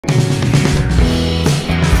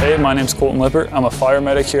Hey, my name's Colten Lippert. I'm a fire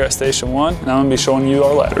medic here at Station 1, and I'm going to be showing you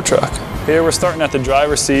our ladder truck. Here we're starting at the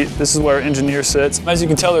driver's seat. This is where our engineer sits. As you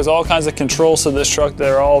can tell, there's all kinds of controls to this truck that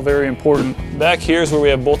are all very important. Back here is where we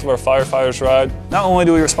have both of our firefighters ride. Not only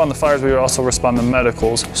do we respond to fires, we also respond to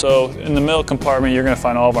medicals. So in the middle compartment, you're going to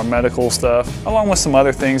find all of our medical stuff, along with some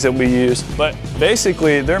other things that we use. But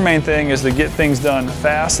basically, their main thing is to get things done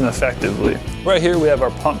fast and effectively. Right here we have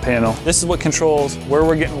our pump panel. This is what controls where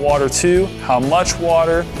we're getting water to, how much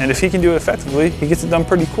water, and if he can do it effectively, he gets it done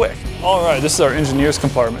pretty quick. All right, this is our engineer's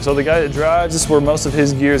compartment. So the guy that drives, this is where most of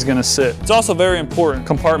his gear is gonna sit. It's also a very important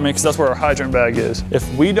compartment because that's where our hydrant bag is.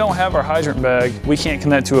 If we don't have our hydrant bag, we can't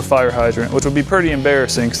connect to a fire hydrant, which would be pretty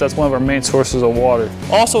embarrassing because that's one of our main sources of water.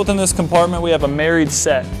 Also within this compartment, we have a married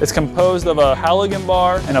set. It's composed of a Halligan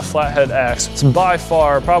bar and a flathead axe. It's by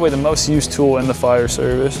far probably the most used tool in the fire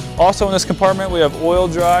service. Also in this compartment, we have oil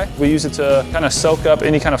dry. We use it to kind of soak up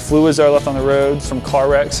any kind of fluids that are left on the roads from car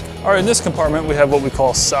wrecks. All right, in this compartment, we have what we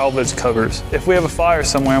call salvage covers. If we have a fire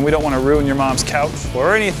somewhere and we don't want to ruin your mom's couch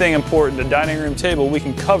or anything important, the dining room table, we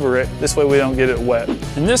can cover it. This way we don't get it wet.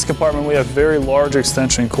 In this compartment, we have very large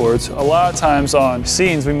extension cords. A lot of times on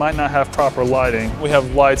scenes, we might not have proper lighting. We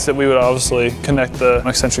have lights that we would obviously connect the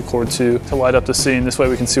extension cord to light up the scene. This way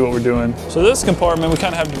we can see what we're doing. So this compartment, we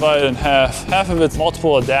kind of have divided in half. Half of it's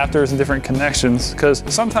multiple adapters and different connections, because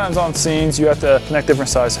sometimes on scenes, you have to connect different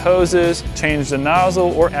size hoses, change the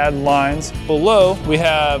nozzle, or add lines. Below, we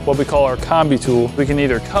have what we call our combi tool. We can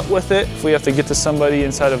either cut with it if we have to get to somebody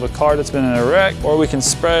inside of a car that's been in a wreck, or we can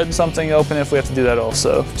spread something open if we have to do that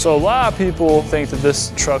also. So a lot of people think that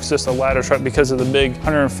this truck's just a ladder truck because of the big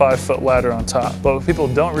 105-foot ladder on top. But what people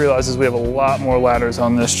don't realize is we have a lot more ladders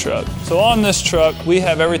on this truck. So on this truck, we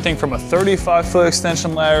have everything from a 35-foot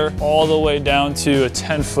extension ladder all the way down to a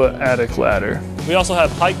 10-foot attic ladder. We also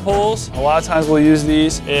have hike poles. A lot of times we'll use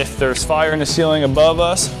these. If there's fire in the ceiling above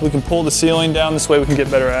us, we can pull the ceiling down. This way we can get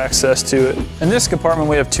better access to it. In this compartment,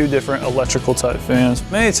 we have two different electrical type fans.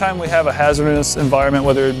 Anytime we have a hazardous environment,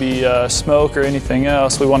 whether it be smoke or anything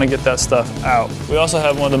else, we want to get that stuff out. We also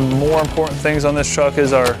have one of the more important things on this truck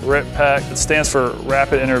is our RIT pack. It stands for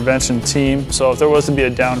Rapid Intervention Team. So if there was to be a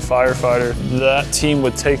downed firefighter, that team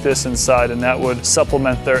would take this inside and that would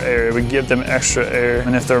supplement their air. It would give them extra air.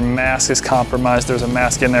 And if their mask is compromised, there's a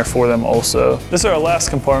mask in there for them also. This is our last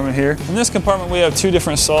compartment here. In this compartment, we have two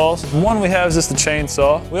different saws. One we have is just the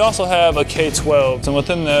chainsaw. We also have a K12, and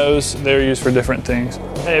within those, they're used for different things.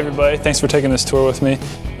 Hey everybody, thanks for taking this tour with me.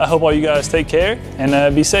 I hope all you guys take care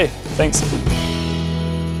and be safe. Thanks.